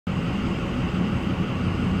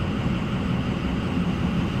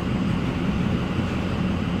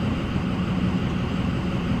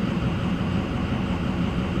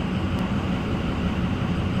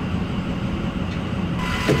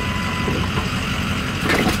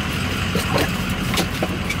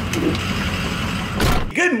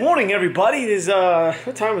Good morning, everybody. It is,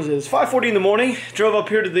 what time is it? It's 5:40 in the morning. Drove up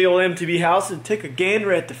here to the old MTV house and took a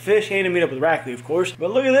gander at the fish. Ain't to meet up with Rackley, of course.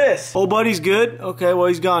 But look at this. Old buddy's good. Okay, well,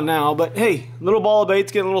 he's gone now. But hey, little ball of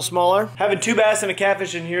bait's getting a little smaller. Having 2 bass and a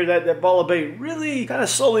catfish in here, that ball of bait really kind of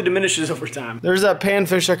slowly diminishes over time. There's that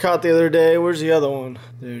panfish I caught the other day. Where's the other one?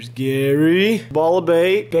 There's Gary. Ball of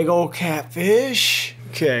bait. Big old catfish.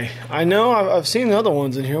 Okay, I know I've seen the other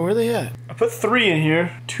ones in here. Where are they at? I put 3 in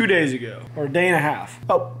here 2 days ago, or a day and a half.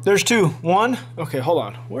 Oh, there's 2. 1. Okay, hold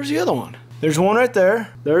on. Where's the other one? There's one right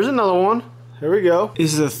there. There's another one. Here we go.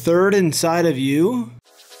 Is the 3rd inside of you?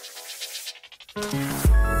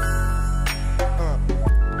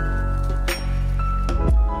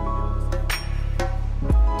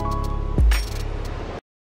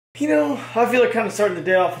 You know, I feel like kind of starting the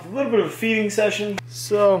day off with a little bit of a feeding session.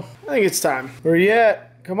 So, I think it's time. Where you at?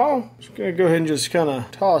 Come on. Just gonna go ahead and just kind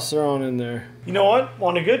of toss her on in there. You know what?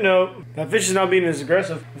 On a good note, that fish is not being as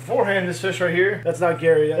aggressive. Beforehand, this fish right here, that's not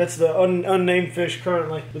Gary. That's the unnamed fish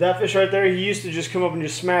currently. But that fish right there, he used to just come up and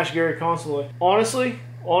just smash Gary constantly. Honestly,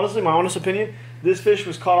 my honest opinion, this fish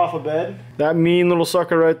was caught off a bed. That mean little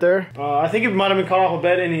sucker right there. I think it might have been caught off a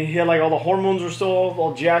bed and he had like all the hormones were still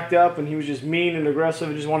all jacked up and he was just mean and aggressive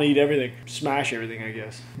and just wanted to eat everything. Smash everything, I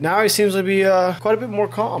guess. Now he seems to be quite a bit more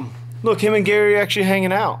calm. Look, him and Gary are actually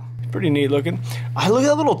hanging out. Pretty neat looking. Look at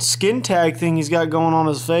that little skin tag thing he's got going on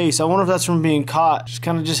his face. I wonder if that's from being caught. Just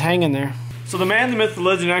kind of just hanging there. So the man, the myth, the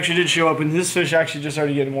legend actually did show up, and this fish actually just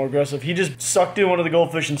started getting more aggressive. He just sucked in one of the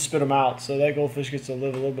goldfish and spit him out, so that goldfish gets to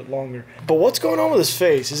live a little bit longer. But what's going on with his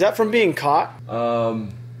face? Is that from being caught?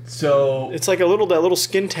 So it's like that little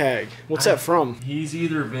skin tag. What's that from? He's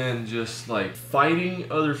either been just like fighting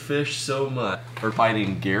other fish so much, or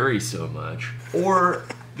fighting Gary so much, or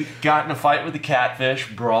got in a fight with the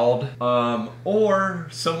catfish, brawled, or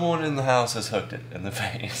someone in the house has hooked it in the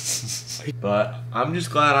face. But I'm just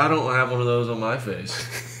glad I don't have one of those on my face.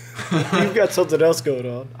 You've got something else going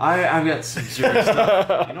on. I've got some serious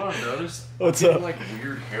stuff. You know what I've noticed? What's I'm up? getting like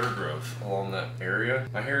weird hair growth along that area.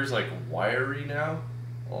 My hair is like wiry now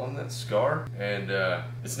on that scar, and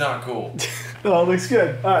it's not cool. Oh, it looks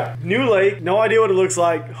good. All right, new lake. No idea what it looks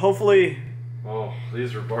like. Hopefully. Oh,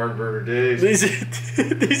 these are barn burner days. These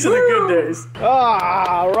are the good days.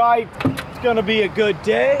 All right, it's gonna be a good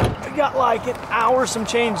day. We got like an hour, some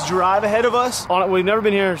change drive ahead of us. We've never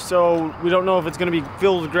been here, so we don't know if it's gonna be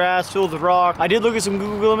filled with grass, filled with rock. I did look at some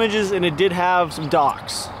Google images, and it did have some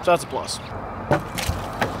docks, so that's a plus.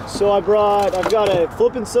 So I've got a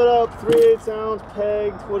flipping setup, 3/8 ounce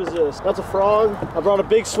pegged. What is this? That's a frog. I brought a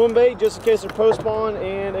big swim bait just in case they're post spawn,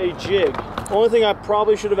 and a jig. Only thing I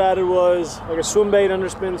probably should have added was like a swim bait,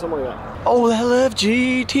 underspin, something like that. Oh, the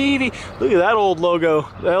LFG TV. Look at that old logo.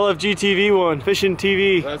 The LFG TV one, Fishing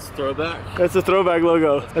TV. That's throwback. That's the throwback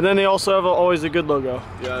logo. And then they also have always a good logo.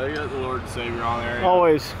 Yeah, they got the Lord and Savior on there.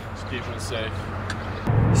 Always. Just keeping it safe.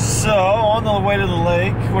 So, on the way to the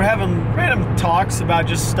lake, we're having random talks about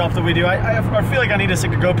just stuff that we do. I feel like I need to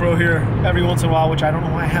stick a GoPro here every once in a while, which I don't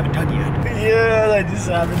know why I haven't done yet. Yeah, I just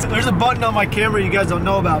haven't. So there's a button on my camera you guys don't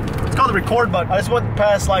know about. It's called the record button. I just went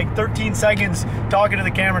past like 13 seconds talking to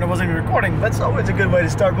the camera and it wasn't even recording. That's always a good way to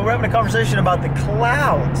start, but we're having a conversation about the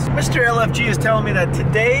clouds. Mr. LFG is telling me that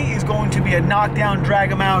today is going to be a knockdown, drag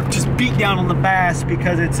them out, just beat down on the bass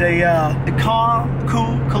because it's a calm,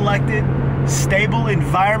 cool, collected, stable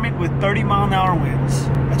environment with 30-mile-an-hour winds.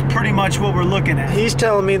 That's pretty much what we're looking at. He's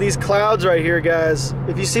telling me these clouds right here, guys.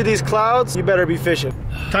 If you see these clouds, you better be fishing.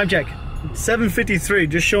 Time check. 7:53,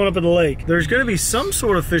 just showing up at the lake. There's gonna be some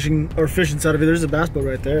sort of fishing or fish inside of it. There's a bass boat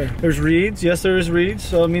right there. There's reeds. Yes, there is reeds.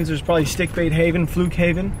 So it means there's probably stickbait haven, fluke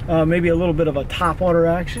haven, maybe a little bit of a topwater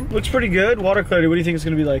action. Looks pretty good. Water clarity. What do you think it's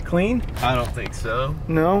gonna be like? Clean? I don't think so.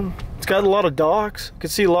 No. It's got a lot of docks. Could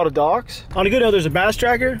see a lot of docks. On a good note, there's a bass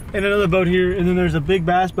tracker and another boat here, and then there's a big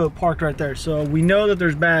bass boat parked right there. So we know that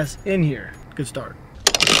there's bass in here. Good start.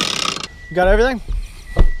 Got everything?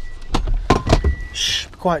 Shh,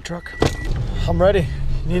 be quiet, truck. I'm ready.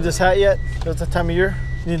 You need this hat yet? It's that time of year.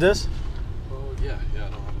 You need this? Oh yeah, I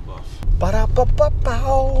don't have a buff.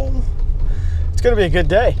 Ba-da-ba-ba-bow. It's gonna be a good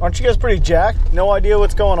day. Aren't you guys pretty jacked? No idea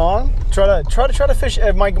what's going on? Try to fish.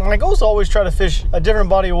 My goal is to always try to fish a different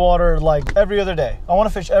body of water like every other day. I want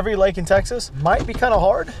to fish every lake in Texas. Might be kind of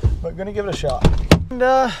hard, but gonna give it a shot. And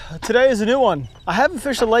today is a new one. I haven't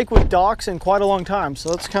fished a lake with docks in quite a long time, so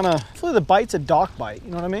that's kind of, hopefully the bite's a dock bite.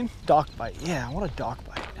 You know what I mean? Dock bite. Yeah, I want a dock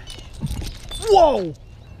bite. Whoa!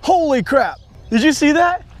 Holy crap! Did you see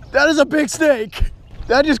that? That is a big snake.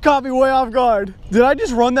 That just caught me way off guard. Did I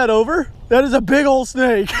just run that over? That is a big old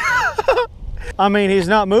snake. I mean, he's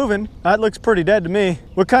not moving. That looks pretty dead to me.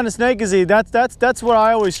 What kind of snake is he? That's what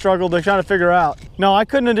I always struggled to try to figure out. No, I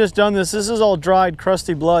couldn't have just done this. This is all dried,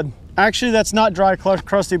 crusty blood. Actually, that's not dry,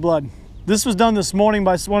 crusty blood. This was done this morning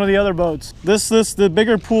by one of the other boats. The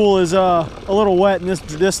bigger pool is a little wet, and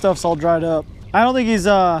this stuff's all dried up. I don't think it's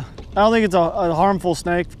a harmful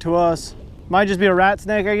snake to us. Might just be a rat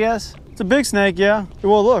snake, I guess. It's a big snake, yeah.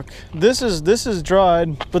 Well, look, this is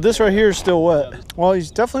dried, but this right here is still wet. Well,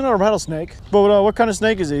 he's definitely not a rattlesnake. But what kind of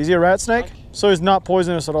snake is he? Is he a rat snake? So he's not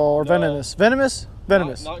poisonous at all, or venomous? Venomous?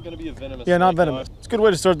 Venomous. Not going to be a venomous. Yeah, snake, not venomous. It's a good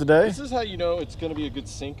way to start the day. This is how you know it's going to be a good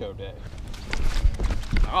Cinco day.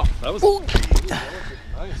 Wow, that was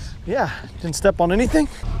nice. Yeah, didn't step on anything.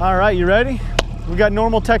 All right, you ready? We got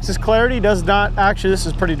normal Texas clarity. Does not, actually, this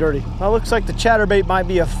is pretty dirty. Well, looks like the chatterbait might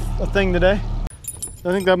be a thing today.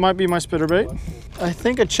 I think that might be my spitterbait. I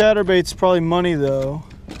think a chatterbait's probably money though.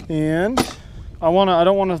 And I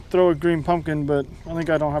don't want to throw a green pumpkin, but I think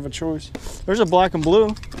I don't have a choice. There's a black and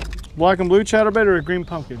blue. Black and blue chatterbait or a green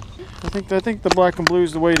pumpkin? I think the black and blue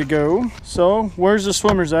is the way to go. So where's the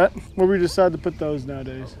swimmers at? Where we decide to put those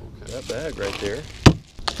nowadays? That bag right there.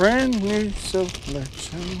 Brand new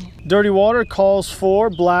selection. Dirty water calls for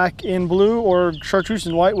black and blue or chartreuse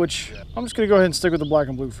and white, which I'm just gonna go ahead and stick with the black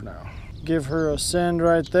and blue for now. Give her a send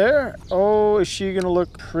right there. Oh, is she gonna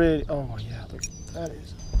look pretty? Oh yeah, look, that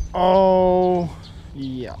is. Oh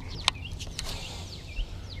yeah.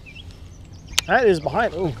 That is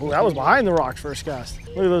behind. Oh, that was behind the rocks first cast.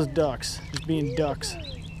 Look at those ducks, just being ducks.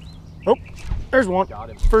 Oh, there's one.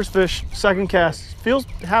 First fish, second cast. Feels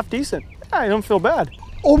half decent. I don't feel bad.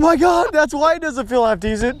 Oh my God, that's why it doesn't feel half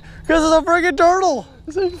decent, because it's a friggin' turtle.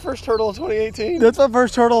 Is that your first turtle of 2018? That's my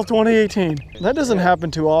first turtle of 2018. That doesn't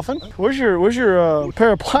happen too often. Where's your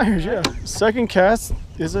pair of pliers? Yeah. Second cast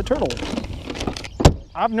is a turtle.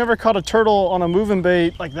 I've never caught a turtle on a moving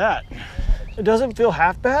bait like that. It doesn't feel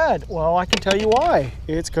half bad. Well, I can tell you why.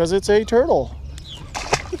 It's because it's a turtle.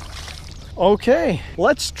 Okay,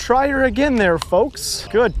 let's try her again there, folks.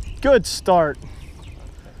 Good start.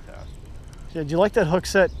 Yeah, do you like that hook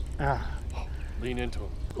set? Ah. Lean into them.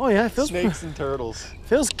 Oh yeah, it feels snakes and turtles.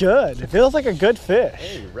 Feels good. It feels like a good fish.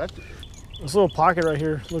 Hey, you wrecked it. This little pocket right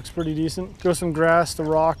here looks pretty decent. Go from grass to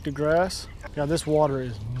rock to grass. Yeah, this water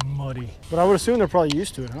is muddy. But I would assume they're probably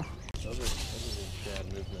used to it, huh? Those are bad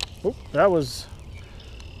movement. Oh, that was.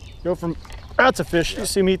 Go from. That's a fish. You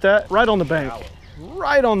see me eat that? Right on the bank.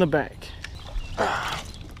 Right on the bank.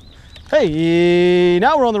 Hey,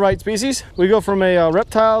 now we're on the right species. We go from a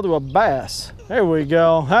reptile to a bass. There we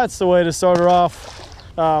go. That's the way to start her off.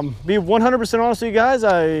 Be 100% honest with you guys,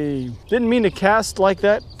 I didn't mean to cast like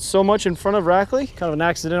that so much in front of Rackley. Kind of an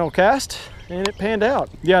accidental cast, and it panned out.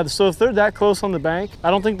 Yeah, so if they're that close on the bank,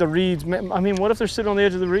 I don't think the reeds, I mean, what if they're sitting on the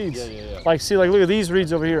edge of the reeds? Yeah. Like, see, like, look at these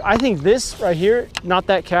reeds over here. I think this right here, not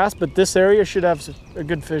that cast, but this area should have a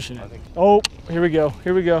good fish in it. Oh, here we go.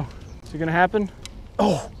 Is it gonna happen?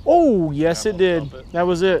 Oh, yes it did. That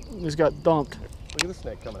was it. It just got dumped. Look at the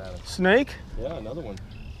snake coming at him. Snake? Yeah, another one.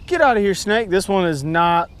 Get out of here, snake. This one is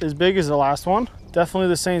not as big as the last one. Definitely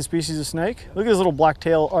the same species of snake. Look at his little black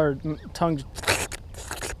tail or tongue.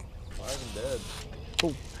 Alive and dead.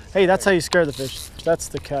 Oh. Hey, that's how you scare the fish. That's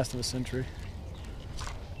the cast of a century.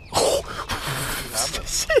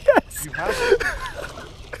 Yes. You have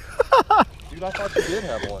one. Dude, I thought you did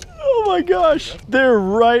have one. Oh my gosh. They're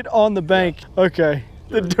right on the bank. Okay.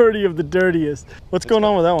 The dirty of the dirtiest. What's going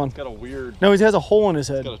on with that one? It's got a weird. No, he has a hole in his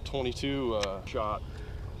head. It's got a 22 shot.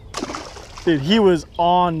 Dude, he was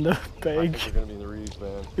on the bank. I think they're gonna be in the reeds,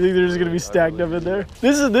 man. You think they're just gonna be stacked up in there?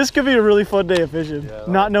 This could be a really fun day of fishing. Yeah,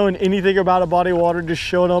 not knowing anything about a body of water, just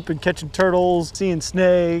showing up and catching turtles, seeing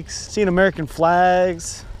snakes, seeing American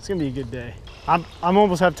flags. It's gonna be a good day. I'm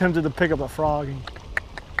almost half tempted to pick up a frog,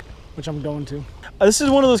 which I'm going to. This is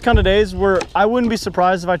one of those kind of days where I wouldn't be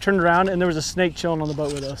surprised if I turned around and there was a snake chilling on the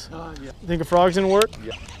boat with us. Yeah. You think a frog's gonna work?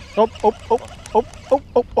 Yeah. Oh.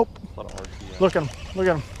 Look at him. Look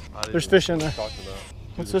at him. There's fish in there.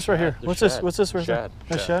 What's this right here? What's this right here?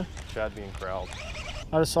 That's shad? Shad being corralled.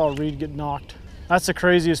 I just saw a reed get knocked. That's the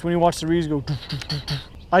craziest when you watch the reeds go.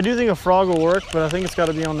 I do think a frog will work, but I think it's got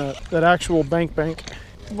to be on that actual bank.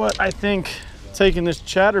 But I think taking this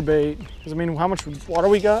chatterbait, because I mean, how much water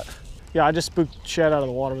we got? Yeah, I just spooked shad out of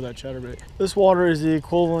the water with that chatterbait. This water is the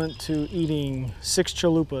equivalent to eating 6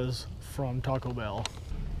 chalupas from Taco Bell.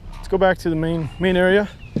 Let's go back to the main area.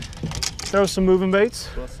 Throw some moving baits.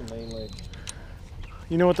 That's the main lake.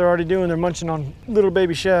 You know what they're already doing? They're munching on little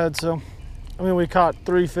baby shad. So, I mean, we caught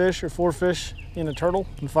 3 fish or 4 fish in a turtle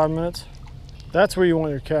in 5 minutes. That's where you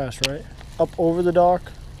want your cast, right? Up over the dock,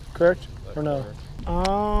 correct? Or no?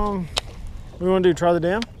 What do we want to do? Try the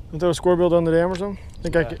dam? throw a square bill down the dam or something? I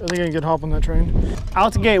think I can get hop on that train.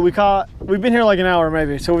 Out the gate, we've been here like an hour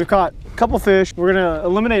maybe, so we've caught a couple fish. We're gonna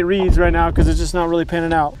eliminate reeds right now because it's just not really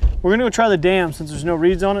panning out. We're gonna go try the dam since there's no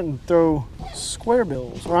reeds on it and throw square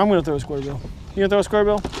bills. Or I'm gonna throw a square bill. You gonna throw a square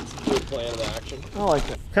bill? Good plan of action. I like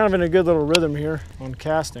that. Kind of in a good little rhythm here on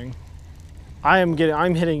casting. I'm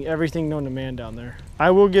hitting everything known to man down there.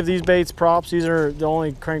 I will give these baits props. These are the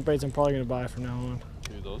only crankbaits I'm probably gonna buy from now on.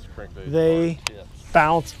 Dude, those crankbaits They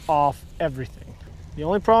bounce off everything. The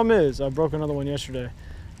only problem is, I broke another one yesterday.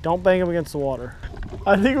 Don't bang them against the water.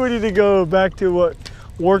 I think we need to go back to what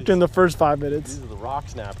worked in the first 5 minutes. These are the rock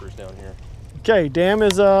snappers down here. Okay, dam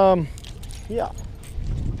is, yeah.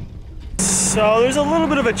 So there's a little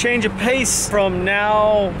bit of a change of pace from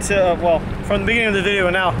now to, well, from the beginning of the video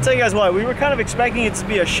and now. I'll tell you guys what, we were kind of expecting it to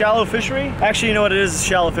be a shallow fishery. Actually, you know what it is, a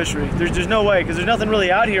shallow fishery. There's no way, because there's nothing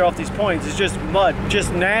really out here off these points. It's just mud,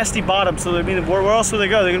 just nasty bottom. So I mean, where else will they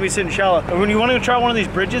go? They're gonna be sitting shallow. When you want to try one of these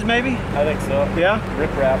bridges, maybe? I think so. Yeah?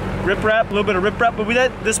 Rip wrap. Rip wrap, a little bit of rip wrap. But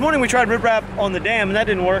this morning we tried rip wrap on the dam and that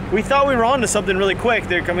didn't work. We thought we were onto something really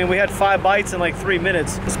quick. I mean, we had 5 bites in like 3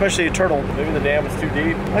 minutes, especially a turtle. Maybe the dam is too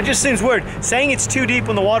deep. That just seems weird. Saying it's too deep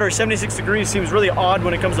when the water is 76 degrees seems really odd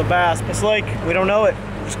when it comes to bass. It's like, we don't know it.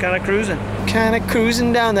 We're just kind of cruising. Kind of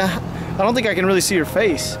cruising down the... I don't think I can really see your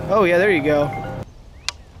face. Oh yeah, there you go.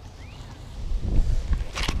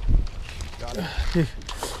 Got it.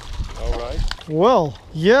 All right. Well,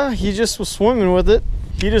 yeah, he just was swimming with it.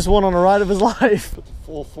 He just went on a ride of his life. Put the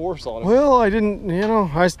full force on it. Well, I didn't, you know,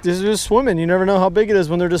 this is just swimming. You never know how big it is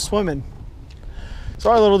when they're just swimming.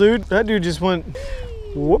 Sorry, little dude. That dude just went,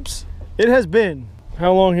 whoops. It has been,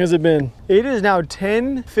 how long has it been? It is now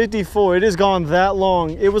 10:54. It has gone that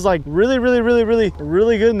long. It was like really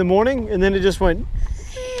good in the morning, and then it just went.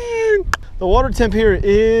 The water temp here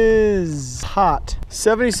is hot,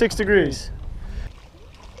 76 degrees.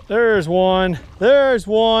 There's one, there's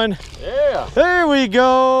one. Yeah. There we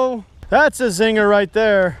go. That's a zinger right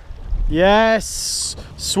there. Yes,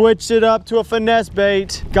 switched it up to a finesse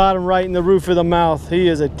bait. Got him right in the roof of the mouth. He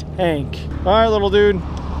is a tank. All right, little dude.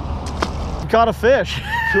 Caught a fish.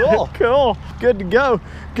 Cool. Cool. Good to go.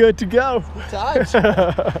 Good to go. Times.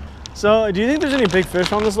 So, do you think there's any big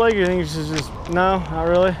fish on this lake? Or you think it's just no, not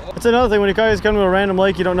really? That's another thing. When you guys come to a random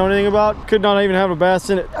lake you don't know anything about, could not even have a bass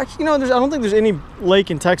in it. You know, I don't think there's any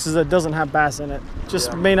lake in Texas that doesn't have bass in it.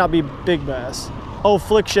 Just may not be big bass. Oh,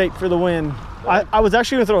 flick shape for the win. I was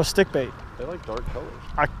actually gonna throw a stick bait. They like dark colors.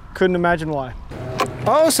 I couldn't imagine why.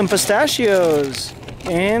 Oh, some pistachios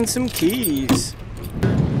and some keys.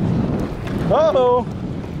 Uh-oh.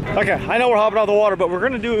 Okay, I know we're hopping out of the water, but we're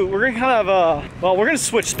gonna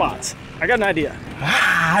switch spots. I got an idea.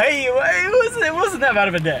 Hey, it wasn't that bad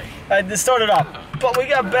of a day. It started off, but we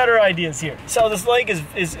got better ideas here. So this lake is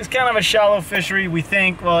kind of a shallow fishery, we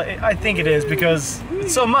think. Well, I think it is because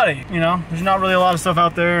it's so muddy, you know? There's not really a lot of stuff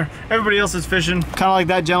out there. Everybody else is fishing. Kind of like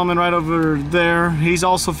that gentleman right over there. He's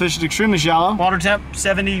also fishing extremely shallow. Water temp,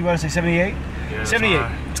 70, what did I say, 78? Yeah, 78.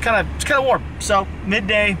 It's kind of warm. So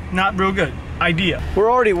midday, not real good. Idea.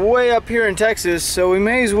 We're already way up here in Texas, so we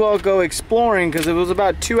may as well go exploring because it was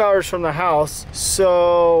about 2 hours from the house.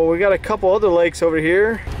 So we got a couple other lakes over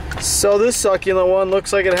here. So this succulent one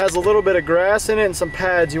looks like it has a little bit of grass in it and some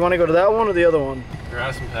pads. You want to go to that one or the other one?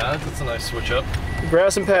 Grass and pads, that's a nice switch up.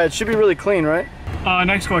 Grass and pads, should be really clean, right?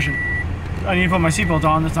 Next question. I need to put my seatbelt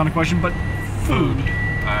on, that's not a question, but food.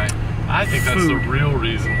 I think that's the real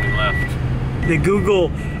reason we left. The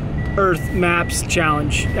Google Earth Maps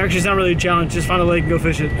challenge. Actually, it's not really a challenge, just find a lake and go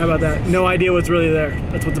fish it. How about that? No idea what's really there.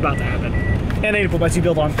 That's what's about to happen. And I need to put my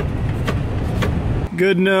seatbelt on.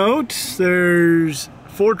 Good note, there's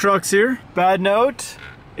 4 trucks here. Bad note,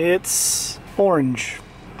 it's orange.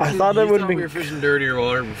 I thought it would be. We were fishing dirtier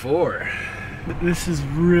water before. This is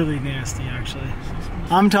really nasty, actually.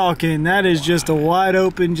 I'm talking, that is just a wide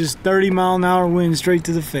open, just 30-mile-an-hour wind straight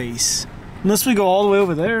to the face. Unless we go all the way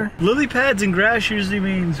over there. Lily pads and grass usually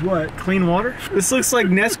means what? Clean water? This looks like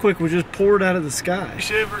Nesquik was just poured out of the sky.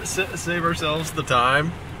 Save ourselves the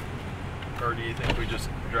time? Or do you think we just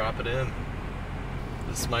drop it in?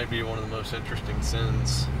 This might be one of the most interesting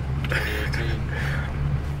sins of 2018.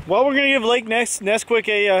 Well, we're gonna give Lake Nesquik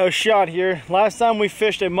a shot here. Last time we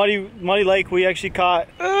fished a muddy lake, we actually caught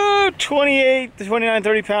 28 to 29,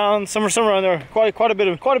 30 pounds, somewhere around there. Quite a bit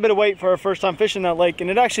of weight for our first time fishing that lake, and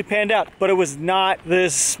it actually panned out. But it was not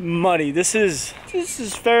this muddy. This is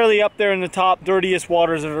fairly up there in the top dirtiest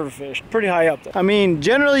waters I've ever fished. Pretty high up there. I mean,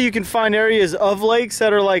 generally you can find areas of lakes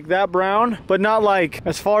that are like that brown, but not like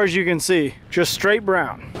as far as you can see, just straight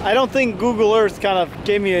brown. I don't think Google Earth kind of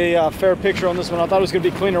gave me a fair picture on this one. I thought it was gonna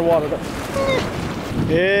be cleaner water, but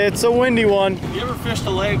It's a windy one. You ever fished a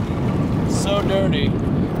lake so dirty,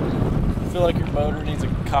 you feel like your motor needs a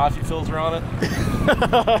coffee filter on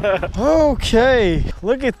it? Okay,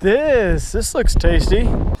 look at this. This looks tasty.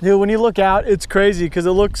 Dude, when you look out, it's crazy because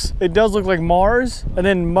it does look like Mars and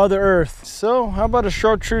then Mother Earth. So how about a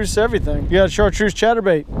chartreuse everything? You got a chartreuse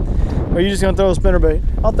chatterbait. Or are you just gonna throw a spinnerbait?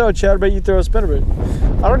 I'll throw a chatterbait, you throw a spinnerbait.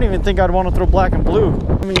 I don't even think I'd want to throw black and blue.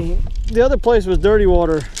 I mean, the other place was dirty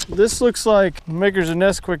water. This looks like Makers of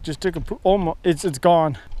Nesquik just took a poop. Oh my, it's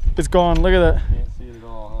gone. It's gone, look at that. Can't see it at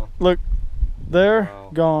all, huh? Look, there, Wow.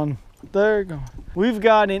 gone. There, gone. We've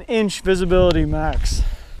got an inch visibility max.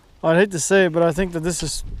 I'd hate to say it, but I think that this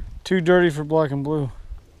is too dirty for black and blue.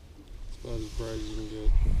 It's about as bright as you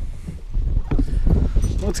can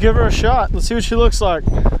get. Let's give her a shot. Let's see what she looks like.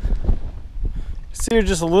 See her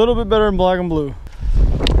just a little bit better in black and blue.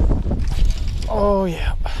 Oh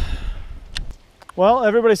yeah. Well,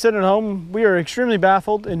 everybody sitting at home, we are extremely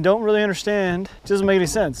baffled and don't really understand. It doesn't make any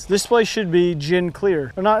sense. This place should be gin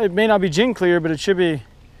clear. Or not, it may not be gin clear, but it should be.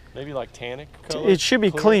 Maybe like tannic color? It should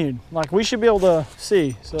be clean. Like we should be able to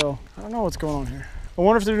see. So I don't know what's going on here. I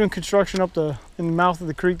wonder if they're doing construction up in the mouth of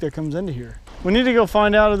the creek that comes into here. We need to go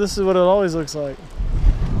find out if this is what it always looks like.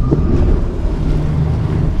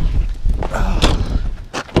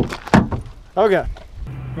 Okay.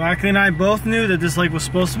 Rocky and I both knew that this lake was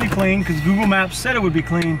supposed to be clean because Google Maps said it would be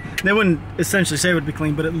clean. They wouldn't essentially say it would be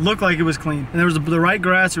clean, but it looked like it was clean. And there was the right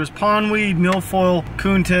grass, there was pondweed, milfoil,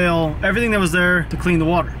 coontail, everything that was there to clean the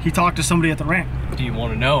water. He talked to somebody at the ramp. Do you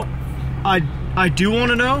want to know? I do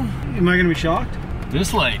want to know. Am I going to be shocked?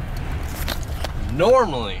 This lake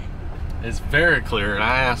normally is very clear, and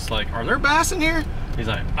I asked, like, are there bass in here? He's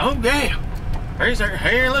like, oh damn, there's a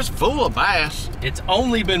hairless full of bass. It's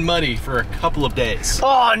only been muddy for a couple of days.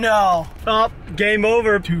 Oh no. Oh, game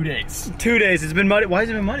over. 2 days. 2 days. It's been muddy. Why has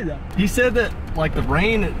it been muddy though? He said that like the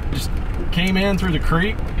rain, it just came in through the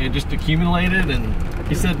creek, it just accumulated, and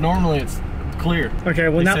he said normally it's clear. Okay,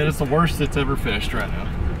 well he now said it's the worst it's ever fished right now.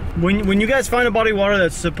 when you guys find a body of water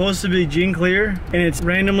that's supposed to be gin clear and it's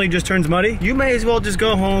randomly just turns muddy, you may as well just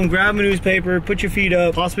go home, grab a newspaper, put your feet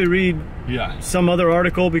up, possibly read some other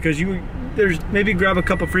article, because there's maybe grab a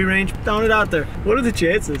cup of free range, throwing it out there. What are the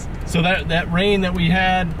chances? So that rain that we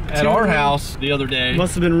had at our house the other day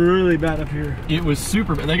must have been really bad up here. It was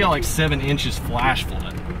super bad. They got like 7 inches flash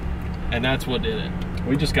flood, and that's what did it.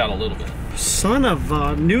 We just got a little bit. Son of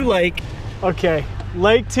a new lake. Okay,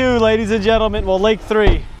 lake 2, ladies and gentlemen. Well, lake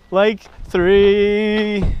 3. Lake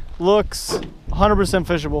 3 looks 100%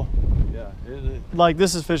 fishable. Yeah, it. Like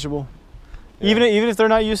this is fishable. Yeah. Even if they're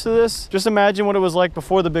not used to this, just imagine what it was like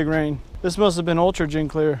before the big rain. This must have been ultra gin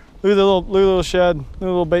clear. Look at the little shed, look at the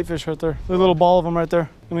little bait fish right there. Look at the little ball of them right there.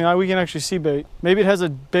 I mean, we can actually see bait. Maybe it has a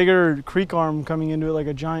bigger creek arm coming into it, like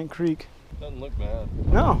a giant creek. Doesn't look bad.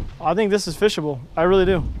 No, I think this is fishable. I really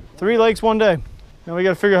do. 3 lakes one day. Now we got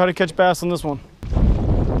to figure out how to catch bass on this one.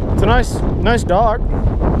 It's a nice dock.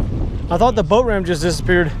 I thought the boat ramp just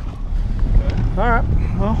disappeared. Okay. All right,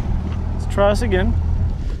 well, let's try this again.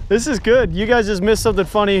 This is good. You guys just missed something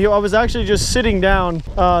funny. I was actually just sitting down,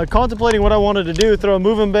 contemplating what I wanted to do, throw a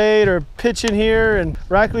moving bait or pitch in here, and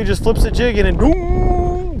Rackley just flips the jig and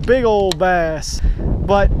boom, big old bass.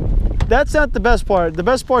 But that's not the best part. The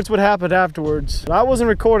best part's what happened afterwards. I wasn't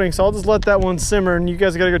recording, so I'll just let that one simmer, and you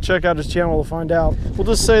guys gotta go check out his channel to find out. We'll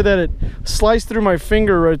just say that it sliced through my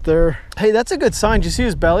finger right there. Hey, that's a good sign. Did you see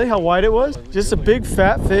his belly, how wide it was? Just a big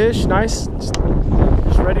fat fish, nice,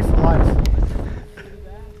 just ready for life.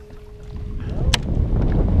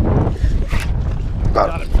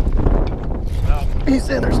 Got it. He's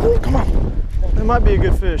in there still, come on. That might be a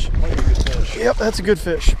good fish. Yep, that's a good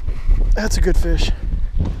fish. That's a good fish.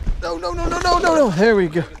 No. There we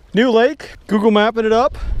go. New lake. Google mapping it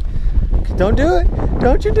up. Don't do it.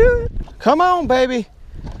 Don't you do it. Come on, baby.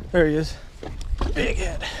 There he is. Big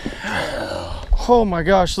head. Oh my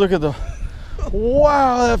gosh, look at the...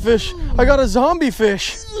 Wow, that fish. I got a zombie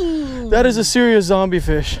fish. That is a serious zombie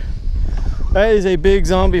fish. That is a big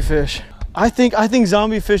zombie fish. I think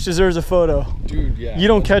zombie fish deserves a photo. Dude, yeah. You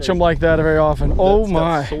don't catch them like that very often. Oh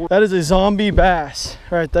my. That is a zombie bass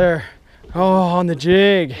right there. Oh, on the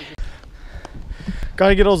jig.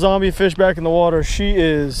 Gotta get old zombie fish back in the water. She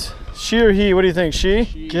or he, what do you think?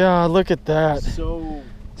 She? God, look at that. So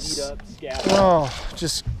beat up, scattered. Oh,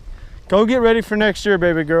 just go get ready for next year,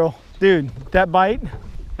 baby girl. Dude, that bite,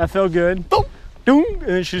 that felt good. Boom, boom, and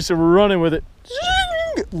then she's just running with it.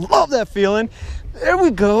 Love that feeling. There we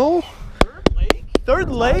go.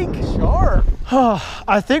 Third lake? Sharp.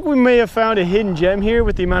 I think we may have found a hidden gem here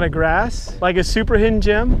with the amount of grass, like a super hidden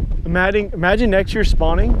gem. Imagine next year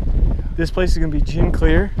spawning. This place is gonna be gin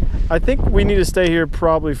clear. I think we need to stay here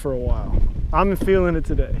probably for a while. I'm feeling it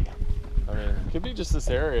today. I mean, it could be just this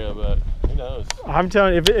area, but who knows? I'm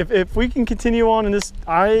telling you, if we can continue on in this,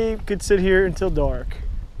 I could sit here until dark.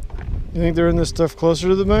 You think they're in this stuff closer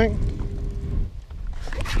to the bank?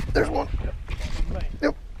 There's one.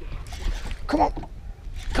 Yep. Come on.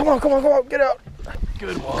 Come on, come on, come on, get out.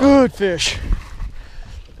 Good one. Good fish.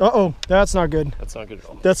 Uh-oh, that's not good. That's not good at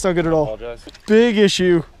all. That's not good at all. Apologize. Big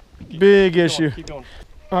issue. Big issue. Keep going.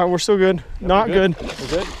 All right, we're still good. Not good. We're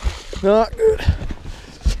good? Not good.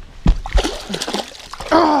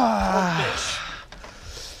 Ah.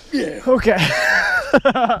 Yeah. Okay.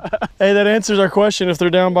 Hey, that answers our question. If they're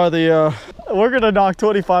down by the, we're gonna knock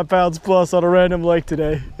 25 pounds plus on a random lake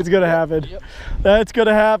today. It's gonna happen. Yep. That's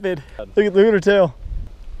gonna happen. Look at her tail.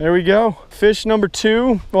 There we go. Fish number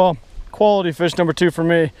 2. Well, quality fish number 2 for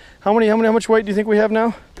me. How much weight do you think we have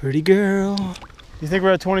now? Pretty girl. You think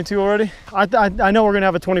we're at 22 already? I know we're gonna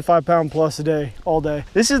have a 25 pound plus a day, all day.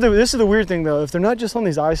 This is the weird thing though. If they're not just on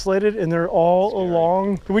these isolated and they're all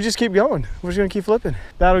along, we just keep going. We're just gonna keep flipping.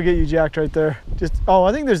 That'll get you jacked right there. Just, oh,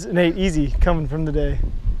 I think there's an 8 easy coming from the day.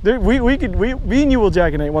 There, me and you will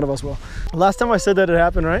jack an 8, one of us will. Last time I said that it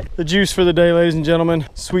happened, right? The juice for the day, ladies and gentlemen.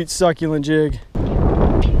 Sweet succulent jig.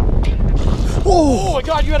 Oh my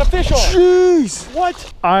God, you had a fish on. Jeez.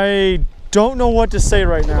 What? I don't know what to say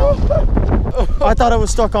right now. I thought I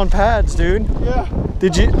was stuck on pads, dude. Yeah.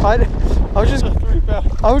 Did you? I was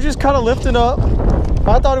just kind of lifting up.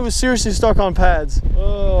 I thought it was seriously stuck on pads.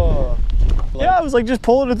 Oh. Yeah, I was like just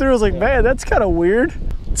pulling it through. I was like, man, that's kind of weird.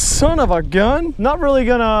 Son of a gun. Not really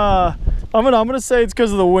gonna. I'm gonna say it's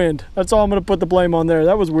because of the wind. That's all I'm gonna put the blame on there.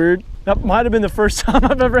 That was weird. That might have been the first time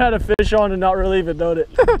I've ever had a fish on and not really even known it.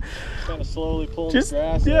 Kind of slowly pulling the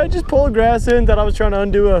grass in. Yeah, just pulling grass in. Thought I was trying to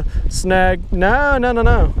undo a snag.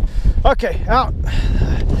 No. Okay, out.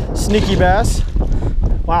 Sneaky bass.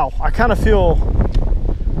 Wow, I kind of feel,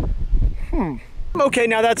 Okay,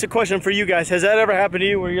 now that's a question for you guys. Has that ever happened to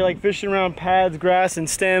you where you're like fishing around pads, grass, and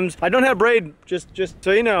stems? I don't have braid, just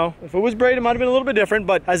so you know. If it was braid, it might have been a little bit different,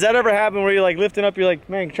 but has that ever happened where you're like lifting up, you're like,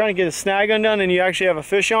 man, trying to get a snag undone and you actually have a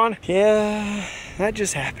fish on? Yeah, that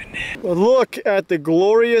just happened. Well, look at the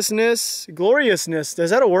gloriousness, is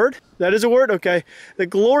that a word? That is a word, okay. The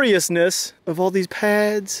gloriousness of all these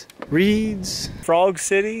pads, reeds, Frog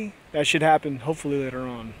City. That should happen hopefully later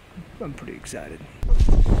on. I'm pretty excited.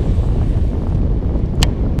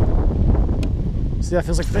 See, that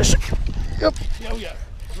feels like fish. Yep. Oh yeah,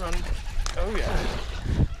 it's running. Oh yeah.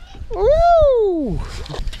 Woo!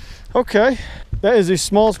 Okay, that is the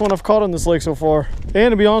smallest one I've caught on this lake so far.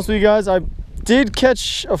 And to be honest with you guys, I did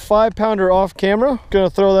catch a 5-pounder off camera.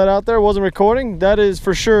 Gonna throw that out there. Wasn't recording. That is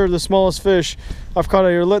for sure the smallest fish I've caught out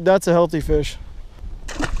here. That's a healthy fish.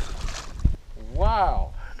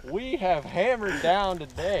 Wow, we have hammered down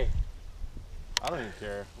today. I don't even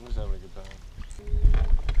care. I'm just having a good time.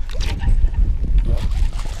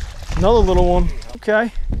 Another little one.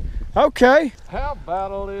 Okay. Okay. How about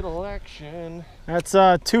a little action? That's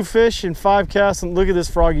 2 fish and 5 casts. And look at this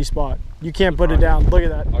froggy spot. You can't put it down. Look at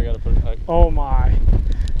that. I gotta put it. Oh my.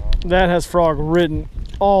 That has frog written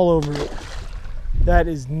all over it. That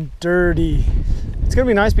is dirty. It's gonna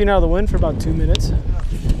be nice being out of the wind for about 2 minutes.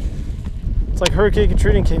 It's like Hurricane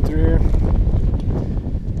Katrina came through here.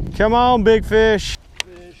 Come on, big fish.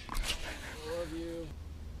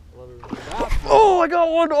 Oh, I got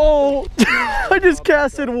one. Oh, I just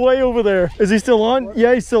casted way over there. Is he still on?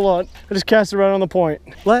 Yeah, he's still on. I just casted right on the point.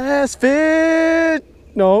 Last fish.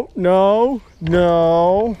 No.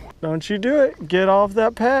 Don't you do it. Get off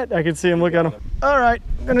that pad. I can see him. Look at him. All right,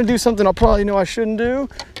 I'm gonna do something I'll probably know I shouldn't do.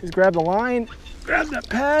 Is grab the line, grab that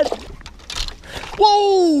pad.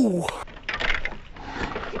 Whoa!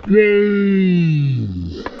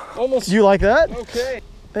 Yay! Almost. You like that? Okay.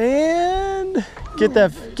 And get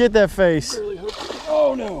that face.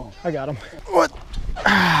 Oh no! I got him. What?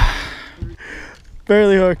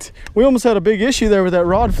 Barely hooked. We almost had a big issue there with that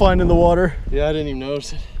rod flying in the water. Yeah, I didn't even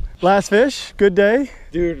notice it. Last fish. Good day.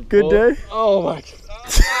 Dude. Good day. Oh my God.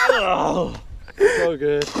 Oh, so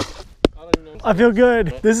good. I feel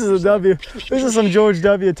good. This is a W. This is some George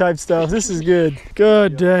W type stuff. This is good.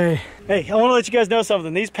 Good day. Hey, I want to let you guys know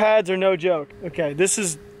something. These pads are no joke. Okay, this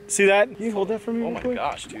is. See that? Can you hold that for me? Oh my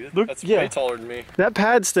gosh, dude. Look, that's way taller than me. That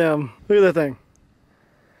pad stem. Look at that thing.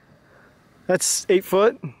 That's 8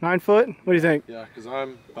 foot, 9 foot. What do you think? Yeah, because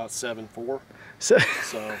I'm about 7'4", so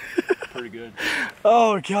pretty good.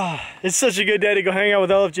 Oh God, it's such a good day to go hang out with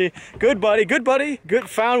LFG. Good buddy, good buddy.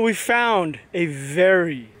 We found a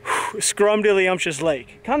very scrumdiddlyumptious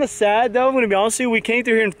lake. Kind of sad though, I'm gonna be honest with you. We came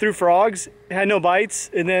through here and threw frogs, had no bites,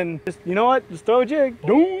 and then just, you know what? Just throw a jig.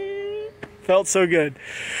 Felt so good.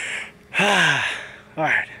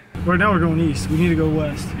 Alright. Right now we're going east. We need to go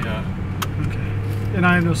west. Yeah. Okay. And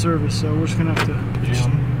I have no service, so we're just gonna have to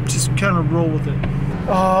just kind of roll with it.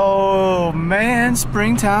 Oh man,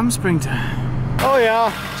 springtime. Oh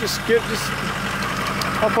yeah,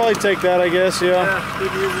 I'll probably take that, I guess, Yeah,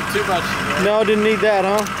 didn't use it too much today. No, didn't need that,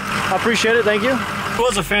 huh? I appreciate it, thank you. It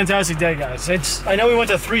was a fantastic day, guys. I know we went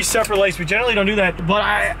to 3 separate lakes. We generally don't do that, but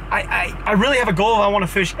I really have a goal. I want to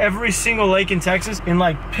fish every single lake in Texas and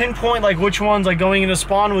like pinpoint like which ones like going into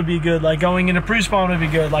spawn would be good, like going into pre-spawn would be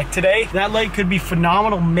good. Like today, that lake could be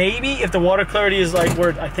phenomenal. Maybe if the water clarity is like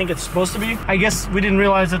where I think it's supposed to be. I guess we didn't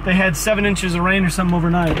realize that they had 7 inches of rain or something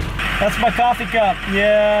overnight. That's my coffee cup.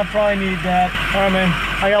 Yeah, probably need that. All right, man.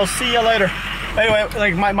 I'll see you later. Anyway,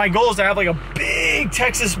 like my goal is to have like a big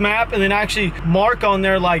Texas map and then actually mark on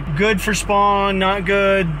there like good for spawn, not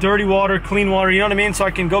good, dirty water, clean water, you know what I mean? So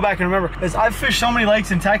I can go back and remember. Because I've fished so many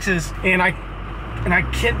lakes in Texas and I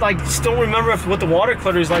can't like still remember what the water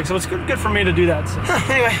clarity is like, so it's good for me to do that. So.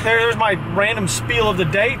 Anyway, there's my random spiel of the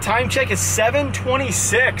day. Time check is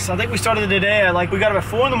 7:26. I think we started today at we got up at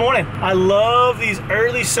 4 in the morning. I love these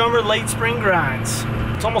early summer, late spring grinds.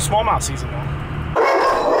 It's almost smallmouth season now.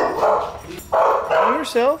 Calm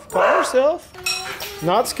yourself.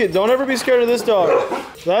 Not scared. Don't ever be scared of this dog.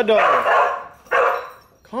 That dog.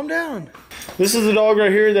 Calm down. This is the dog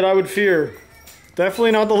right here that I would fear.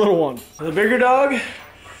 Definitely not the little one. The bigger dog,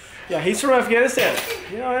 yeah, he's from Afghanistan.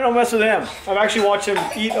 You know, I don't mess with him. I've actually watched him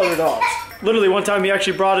eat other dogs. Literally one time he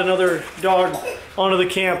actually brought another dog onto the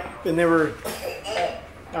camp and they were, I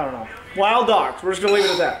don't know, wild dogs. We're just gonna leave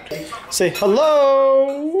it at that. Say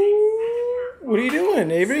hello. What are you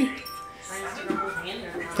doing, Avery?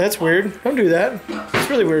 That's weird. Don't do that. It's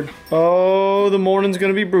really weird. Oh, the morning's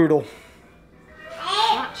gonna be brutal. It's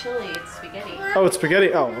not chili, it's spaghetti. Oh, it's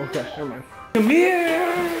spaghetti? Oh, okay. Never mind. Come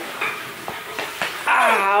here.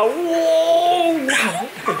 Ah, whoa.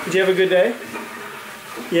 Did you have a good day?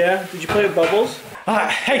 Yeah? Did you play with bubbles?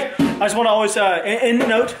 Hey, I just want to always end the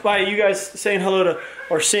note by you guys saying hello to,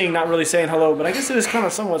 or seeing, not really saying hello, but I guess it is kind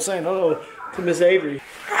of somewhat saying hello to Miss Avery.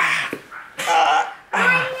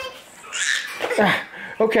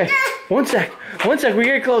 Okay, one sec, we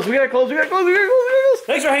gotta close.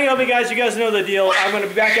 Thanks for hanging out with me, guys. You guys know the deal. I'm gonna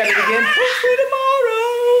be back at it again hopefully tomorrow.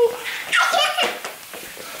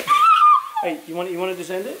 Hey, you wanna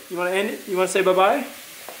just end it? You wanna end it? You wanna say bye-bye?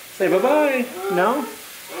 Say bye-bye. No?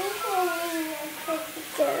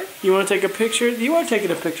 You wanna take a picture? You wanna take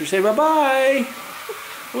a picture? Say bye-bye.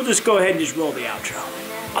 We'll just go ahead and just roll the outro.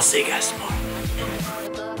 I'll see you guys tomorrow.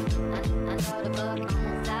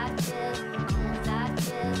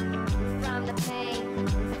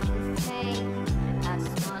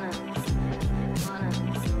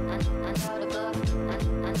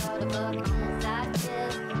 I know the book.